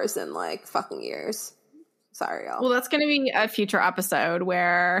Star Wars in, like, fucking years. Sorry, y'all. Well, that's going to be a future episode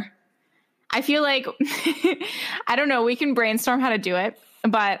where I feel like, I don't know, we can brainstorm how to do it,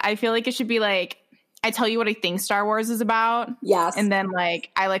 but I feel like it should be, like, I tell you what I think Star Wars is about. Yes. And then, like,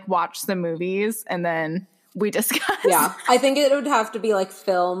 I, like, watch the movies and then we discuss. Yeah. I think it would have to be, like,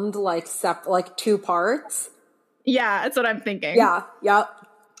 filmed, like, like, 2 parts. Yeah, that's what I'm thinking. Yeah. Yep.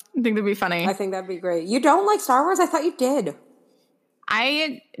 I think that'd be funny. I think that'd be great. You don't like Star Wars? I thought you did.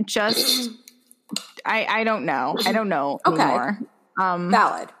 I just, I don't know. I don't know okay. anymore.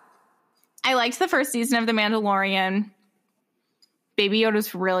 Valid. I liked the first season of The Mandalorian. Baby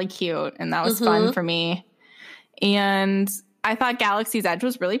Yoda's really cute, and that was fun for me. And I thought Galaxy's Edge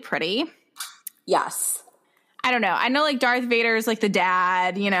was really pretty. Yes. I don't know. I know, like, Darth Vader is, like, the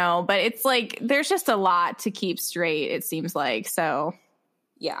dad, but it's, like, there's just a lot to keep straight, it seems like. So,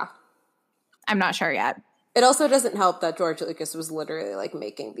 yeah. I'm not sure yet. It also doesn't help that George Lucas was literally, like,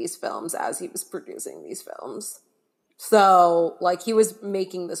 making these films as he was producing these films. So, like, he was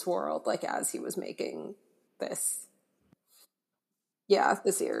making this world, like, as he was making this. Yeah,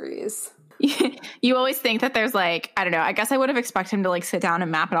 the series. You always think that there's, like, I don't know, I guess I would have expected him to, like, sit down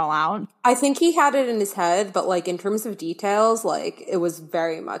and map it all out. I think he had it in his head, but, like, in terms of details, like, it was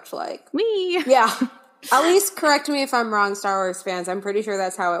very much like... Wee! Yeah. At least correct me if I'm wrong, Star Wars fans. I'm pretty sure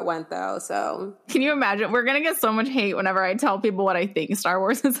that's how it went, though, so... Can you imagine? We're gonna get so much hate whenever I tell people what I think Star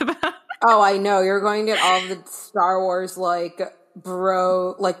Wars is about. Oh, I know. You're going to get all the Star Wars, like,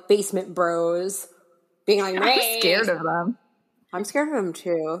 basement bros being like, I'm scared of them. I'm scared of them,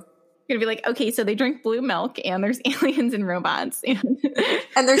 too. You're gonna be like, okay, so they drink blue milk, and there's aliens and robots.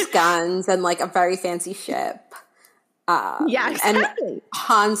 And there's guns, and, like, a very fancy ship. Yeah, exactly. And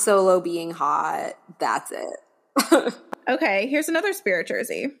Han Solo being hot. That's it. Okay, here's another Spirit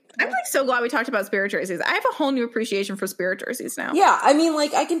jersey. I'm like so glad we talked about Spirit jerseys. I have a whole new appreciation for Spirit jerseys now. Yeah, I mean,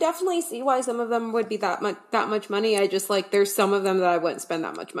 like, I can definitely see why some of them would be that much money. I just, like, there's some of them that I wouldn't spend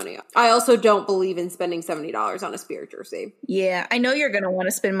that much money on. I also don't believe in spending $70 on a Spirit jersey. Yeah, I know you're going to want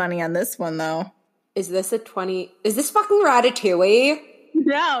to spend money on this one, though. Is this fucking Ratatouille?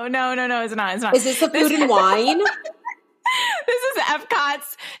 No, it's not. Is this a Food and Wine? This is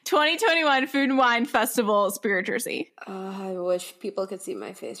Epcot's 2021 Food and Wine Festival Spirit jersey. I wish people could see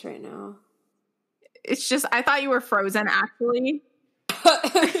my face right now. It's just, I thought you were frozen, actually.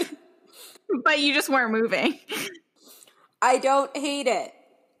 But you just weren't moving. I don't hate it.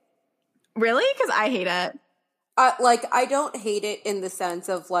 Really? Because I hate it. I don't hate it in the sense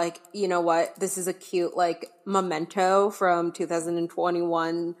of, like, you know what? This is a cute, like, memento from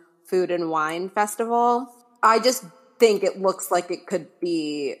 2021 Food and Wine Festival. I just think it looks like it could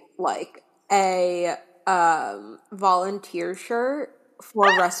be, like, a volunteer shirt for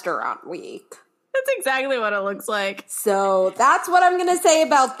Restaurant Week. That's exactly what it looks like. So that's what I'm going to say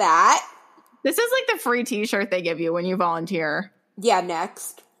about that. This is like the free t-shirt they give you when you volunteer. Yeah,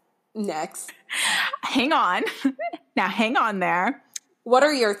 next. Hang on. Now hang on there. What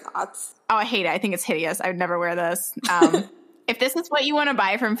are your thoughts? Oh, I hate it. I think it's hideous. I would never wear this. If this is what you want to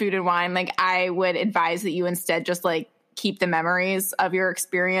buy from Food and Wine, like, I would advise that you instead just, like, keep the memories of your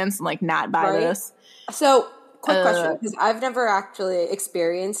experience and, like, not buy this. So, quick question, because I've never actually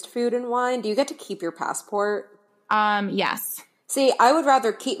experienced Food and Wine. Do you get to keep your passport? Yes. See, I would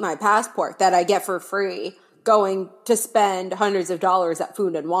rather keep my passport that I get for free going to spend hundreds of dollars at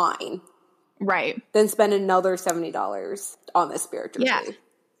Food and Wine. Right. Than spend another $70 on this Spirit jersey. Yeah.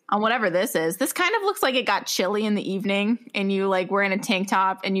 On whatever this is. This kind of looks like it got chilly in the evening and you, like, were in a tank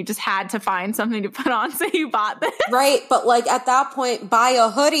top and you just had to find something to put on, so you bought this. Right, but, like, at that point, buy a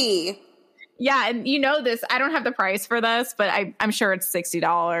hoodie. Yeah, and you know this. I don't have the price for this, but I'm sure it's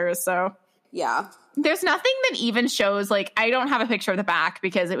 $60, so. Yeah. There's nothing that even shows, like, I don't have a picture of the back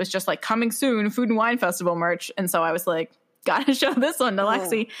because it was just, like, coming soon, Food and Wine Festival merch, and so I was like, gotta show this one to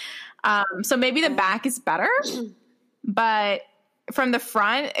Lexi. So maybe the back is better, but from the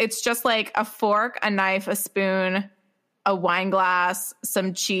front, it's just like a fork, a knife, a spoon, a wine glass,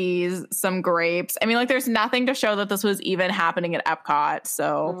 some cheese, some grapes. I mean, like, there's nothing to show that this was even happening at Epcot.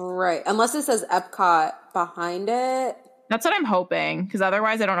 So right, unless it says Epcot behind it. That's what I'm hoping, because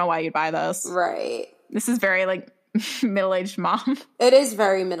otherwise I don't know why you'd buy this. Right. This is very, like, middle-aged mom. It is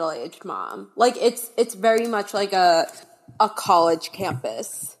very middle-aged mom. Like, it's very much like a college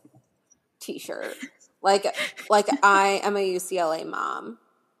campus t-shirt. Like I am a UCLA mom.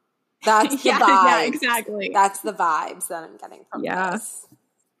 That's the vibes. Yeah, exactly. That's the vibes that I'm getting from this.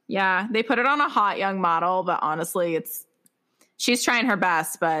 Yeah, they put it on a hot young model, but honestly, she's trying her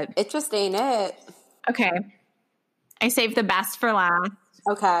best, but it just ain't it. Okay. I saved the best for last.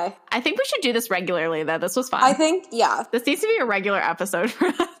 Okay. I think we should do this regularly, though. This was fun. I think, yeah. This needs to be a regular episode for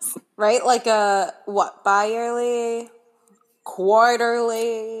us. Right? Like bi-yearly?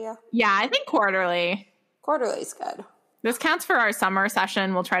 Quarterly? Yeah, I think quarterly. Quarterly's good. This counts for our summer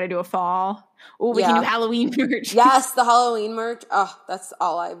session. We'll try to do a fall. Oh, we can do Halloween merch. Yes, the Halloween merch. Oh, that's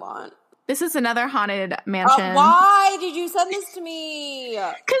all I want. This is another haunted mansion. Why did you send this to me?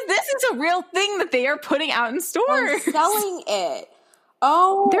 Because this is a real thing that they are putting out in stores. They're selling it.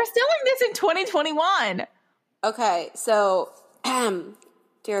 Oh. They're selling this in 2021. Okay, so,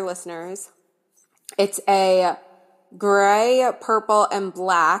 dear listeners, it's a gray, purple, and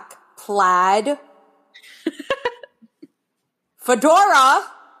black plaid fedora.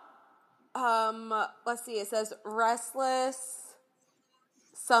 Let's see, it says restless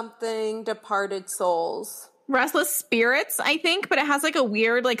something departed souls. Restless spirits, I think, but it has like a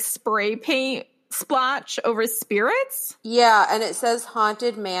weird like spray paint splotch over spirits. Yeah, and it says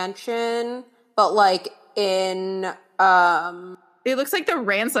haunted mansion, but like in it looks like the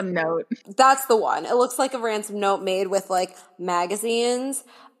ransom note. That's the one. It looks like a ransom note made with like magazines.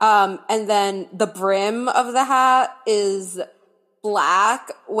 And then the brim of the hat is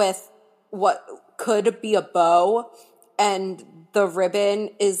black with what could be a bow, and the ribbon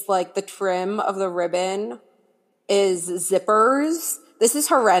is like the trim of the ribbon is zippers. This is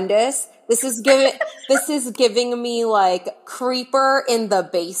horrendous. This is giving me like creeper in the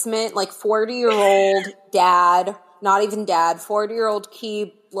basement, like 40-year-old dad, not even dad, 40-year-old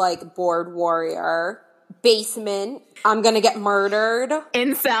keyboard warrior. Basement. I'm gonna get murdered.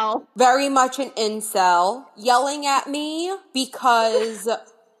 Incel. Very much an incel. Yelling at me because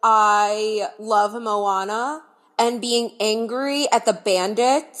I love Moana and being angry at the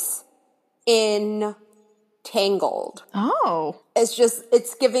bandits in Tangled. Oh.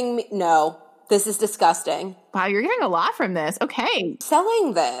 It's giving me, no. This is disgusting. Wow, you're getting a lot from this. Okay.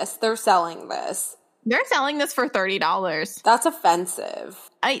 Selling this. They're selling this. They're selling this for $30. That's offensive.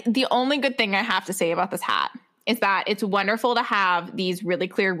 The only good thing I have to say about this hat is that it's wonderful to have these really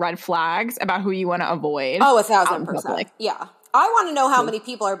clear red flags about who you want to avoid. Oh, 1,000%. Yeah. I want to know how many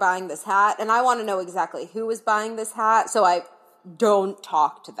people are buying this hat, and I want to know exactly who is buying this hat so I don't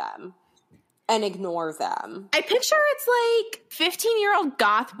talk to them and ignore them. I picture it's like 15-year-old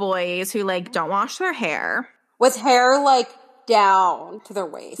goth boys who like don't wash their hair. With hair like down to their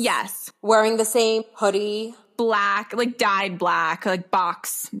waist. Yes. Wearing the same hoodie. Black, like dyed black, like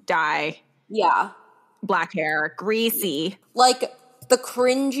box dye. Yeah. Black hair, greasy. Like the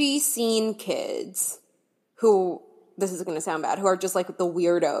cringy scene kids who, this is going to sound bad, who are just like the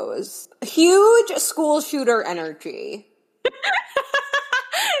weirdos. Huge school shooter energy.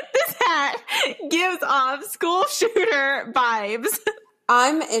 This hat gives off school shooter vibes.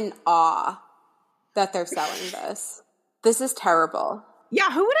 I'm in awe that they're selling this. This is terrible.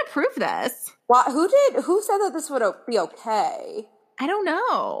 Yeah, who would approve this? Who said that this would be okay? I don't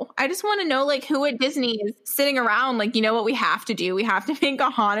know. I just want to know, like, who at Disney is sitting around, like, you know what we have to do? We have to make a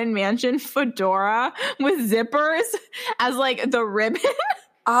Haunted Mansion fedora with zippers as, like, the ribbon.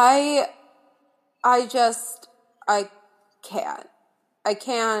 I can't. I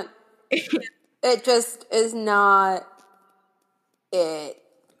can't. It just is not it.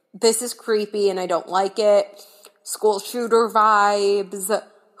 This is creepy and I don't like it. School shooter vibes.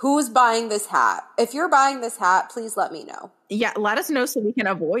 Who's buying this hat? If you're buying this hat, please let me know. Yeah, let us know so we can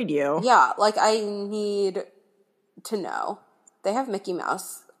avoid you. Yeah, like I need to know. They have Mickey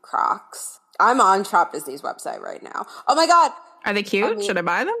Mouse Crocs. I'm on Shop Disney's website right now. Oh my God. Are they cute? Should I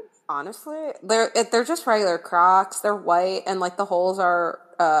buy them? Honestly, they're just regular Crocs. They're white and like the holes are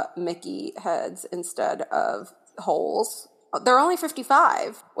Mickey heads instead of holes. They're only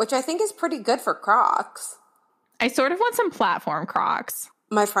 $55, which I think is pretty good for Crocs. I sort of want some platform Crocs.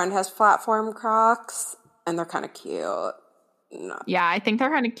 My friend has platform Crocs, and they're kind of cute. No. Yeah, I think they're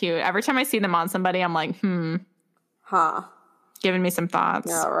kind of cute. Every time I see them on somebody, I'm like, Huh. Giving me some thoughts.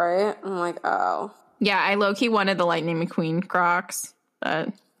 Yeah, right? I'm like, oh. Yeah, I low-key wanted the Lightning McQueen Crocs,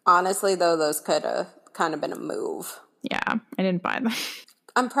 but... Honestly, though, those could have kind of been a move. Yeah, I didn't buy them.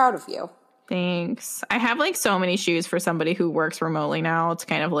 I'm proud of you. Thanks. I have, like, so many shoes for somebody who works remotely now. It's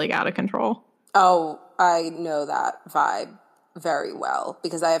kind of, like, out of control. Oh, I know that vibe very well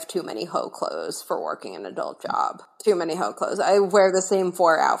because I have too many hoe clothes for working an adult job. Too many hoe clothes. I wear the same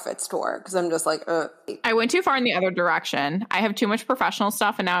 4 outfits to work because I'm just like, I went too far in the other direction. I have too much professional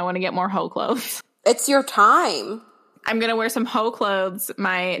stuff and now I want to get more hoe clothes. It's your time. I'm going to wear some hoe clothes,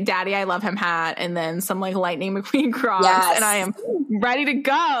 my Daddy I Love Him hat, and then some like Lightning McQueen Crocs, and I am ready to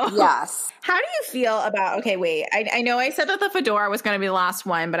go. Yes. How do you feel about, okay, wait, I know I said that the fedora was going to be the last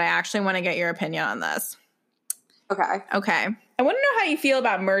one, but I actually want to get your opinion on this. Okay. I want to know how you feel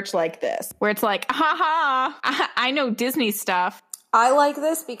about merch like this, where it's like, I know Disney stuff. I like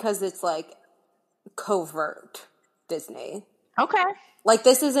this because it's like covert Disney. Okay. Like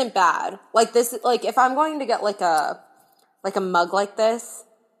this isn't bad. Like this, like if I'm going to get like a mug like this,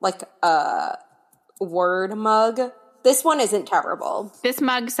 like a word mug, this one isn't terrible. This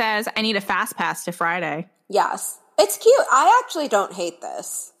mug says, I need a fast pass to Friday. Yes. It's cute. I actually don't hate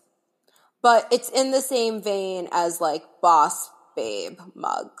this. But it's in the same vein as like Boss Babe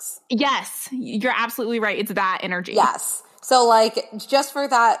mugs. Yes, you're absolutely right. It's that energy. Yes. So like just for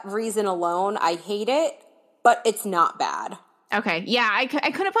that reason alone, I hate it, but it's not bad. Okay. Yeah, I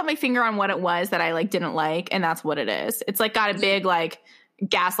couldn't put my finger on what it was that I like didn't like, and that's what it is. It's like got a big like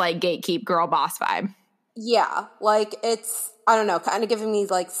gaslight gatekeep girl boss vibe. Yeah, like it's, I don't know, kind of giving me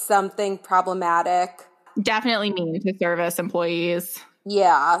like something problematic. Definitely mean to service employees.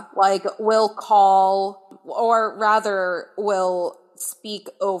 Yeah, like will call, or rather will speak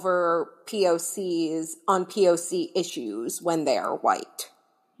over POCs on POC issues when they are white.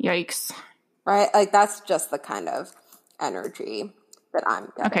 Yikes. Right? Like that's just the kind of energy that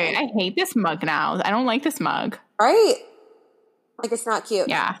I'm getting. Okay, I hate this mug now. I don't like this mug. Right? Like it's not cute.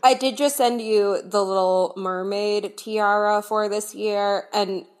 Yeah. I did just send you the Little Mermaid tiara for this year,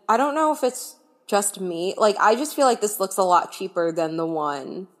 and I don't know if it's just me. Like I just feel like this looks a lot cheaper than the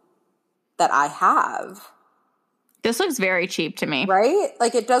one that I have. This looks very cheap to me. Right?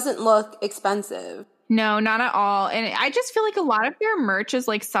 Like it doesn't look expensive. No, not at all. And I just feel like a lot of their merch is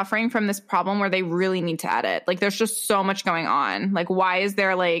like suffering from this problem where they really need to edit. Like there's just so much going on. Like why is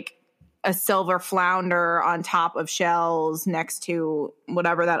there like a silver flounder on top of shells next to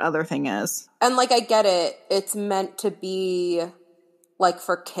whatever that other thing is? And like I get it. It's meant to be like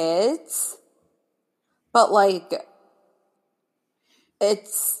for kids. But like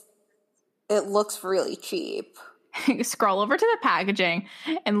it's it looks really cheap. Scroll over to the packaging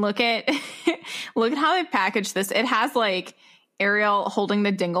and look at how they packaged this. It has like Ariel holding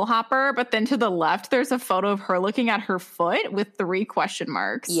the dingle hopper, but then to the left there's a photo of her looking at her foot with 3 question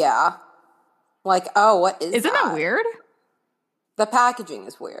marks. Yeah. Like, oh, what is Isn't that weird? The packaging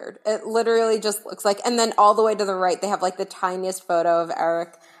is weird. It literally just looks like, and then all the way to the right, they have like the tiniest photo of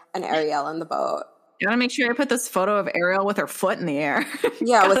Eric and Ariel in the boat. You gotta make sure I put this photo of Ariel with her foot in the air.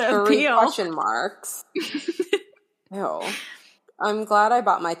 Yeah, with 3 question marks. Ew. I'm glad I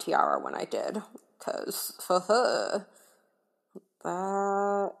bought my tiara when I did, because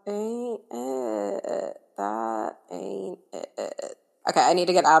that ain't it. That ain't it. Okay, I need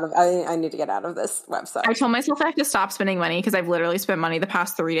to get out of this website. I told myself I have to stop spending money because I've literally spent money the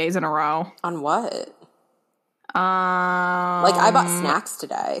past 3 days in a row. On what? Like, I bought snacks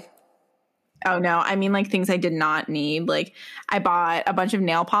today. Oh, no. I mean, like, things I did not need. Like, I bought a bunch of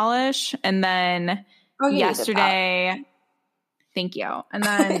nail polish, and then yesterday... Thank you. And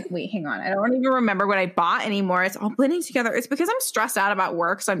then, wait, hang on. I don't even remember what I bought anymore. It's all blending together. It's because I'm stressed out about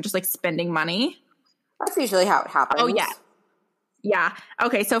work, so I'm just, like, spending money. That's usually how it happens. Oh, yeah. Yeah.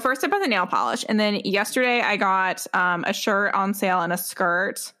 Okay, so first I bought the nail polish, and then yesterday I got a shirt on sale and a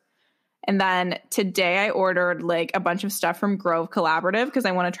skirt. And then today I ordered, like, a bunch of stuff from Grove Collaborative because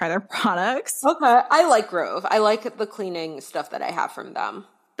I want to try their products. Okay. I like Grove. I like the cleaning stuff that I have from them.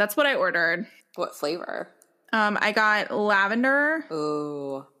 That's what I ordered. What flavor? I got lavender.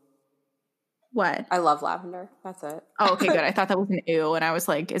 Ooh. What? I love lavender. That's it. Oh, okay, good. I thought that was an ew, and I was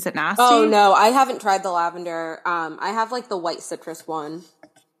like, is it nasty? Oh, no. I haven't tried the lavender. I have, like, the white citrus one.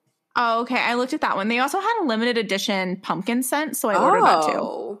 Oh, okay. I looked at that one. They also had a limited edition pumpkin scent, so I ordered that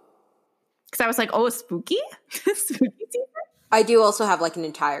too. Because I was like, oh, spooky? Spooky season? I do also have, like, an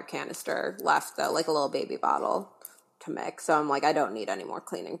entire canister left, though, like a little baby bottle to mix. So I'm like, I don't need any more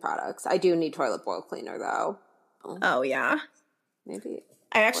cleaning products. I do need toilet bowl cleaner, though. Oh, yeah. Maybe.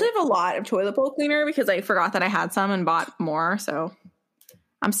 I actually have a lot of toilet bowl cleaner because I forgot that I had some and bought more. So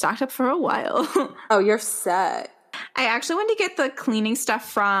I'm stocked up for a while. Oh, you're set. I actually went to get the cleaning stuff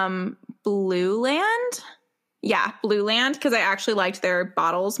from Blue Land. Yeah, Blue Land, because I actually liked their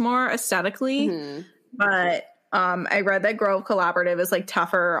bottles more aesthetically. Mm-hmm. But I read that Grove Collaborative is, like,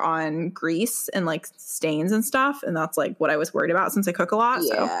 tougher on grease and, like, stains and stuff. And that's, like, what I was worried about since I cook a lot.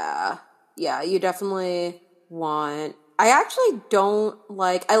 Yeah. So. Yeah, you definitely want... I actually don't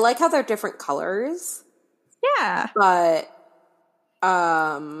like... I like how they're different colors. Yeah. But,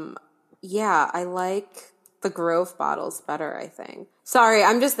 yeah, I like the Grove bottles better, I think. Sorry,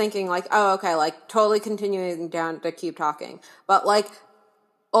 I'm just thinking, like, oh, okay, like, totally continuing down to keep talking. But, like,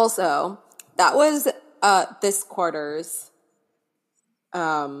 also, that was this quarter's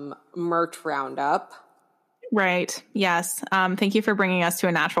merch roundup. Right. Yes. Thank you for bringing us to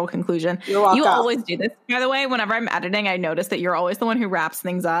a natural conclusion. You're welcome. You always do this, by the way. Whenever I'm editing, I notice that you're always the one who wraps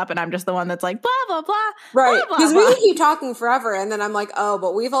things up, and I'm just the one that's like, blah, blah, blah. Right. Because we keep talking forever, and then I'm like, oh,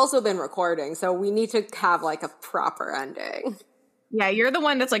 but we've also been recording, so we need to have, like, a proper ending. Yeah, you're the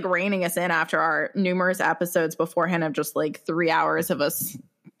one that's, like, reining us in after our numerous episodes beforehand of just, like, 3 hours of us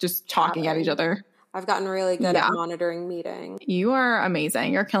just talking at each other. I've gotten really good at monitoring meetings. You are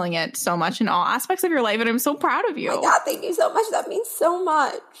amazing. You're killing it so much in all aspects of your life, and I'm so proud of you. Oh my God, thank you so much. That means so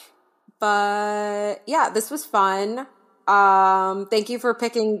much. But yeah, this was fun. Thank you for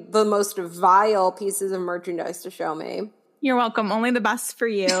picking the most vile pieces of merchandise to show me. You're welcome. Only the best for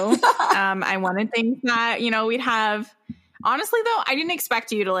you. I wanted things that, you know, we'd have. Honestly, though, I didn't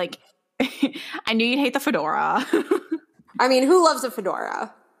expect you to, like, I knew you'd hate the fedora. I mean, who loves a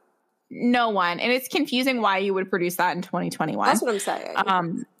fedora? No one. And it's confusing why you would produce that in 2021. That's what I'm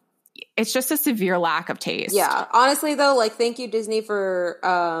saying. It's just a severe lack of taste. Yeah. Honestly, though, like, thank you, Disney, for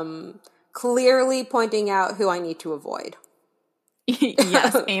clearly pointing out who I need to avoid.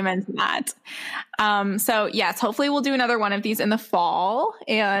 Yes. Amen to that. So, yes, hopefully we'll do another one of these in the fall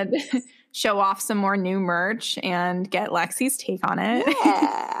and show off some more new merch and get Lexi's take on it.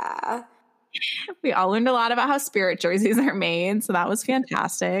 Yeah. We all learned a lot about how Spirit jerseys are made, so that was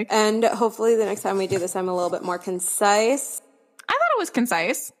fantastic. And hopefully the next time we do this, I'm a little bit more concise. I thought it was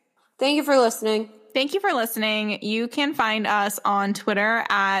concise. Thank you for listening. Thank you for listening. You can find us on Twitter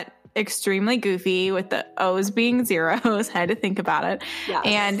at Extremely Goofy, with the O's being zeros. I had to think about it. Yes.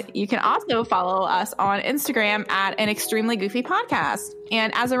 And you can also follow us on Instagram at An Extremely Goofy Podcast.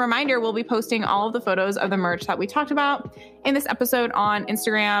 And as a reminder, we'll be posting all of the photos of the merch that we talked about in this episode on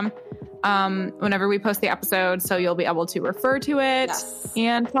Instagram whenever we post the episode, so you'll be able to refer to it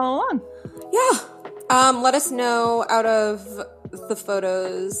and follow along. Yeah. Let us know out of the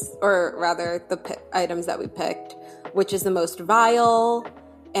photos, or rather the items that we picked, which is the most vile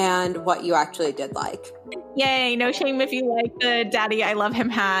and what you actually did like. Yay, no shame if you like the Daddy I Love Him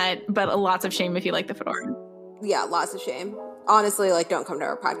hat, but lots of shame if you like the fedora. Yeah, lots of shame. Honestly, like, don't come to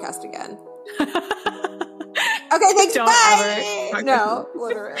our podcast again. Okay, thanks, Don't bye! ever. No,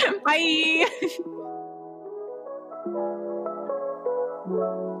 literally. Bye!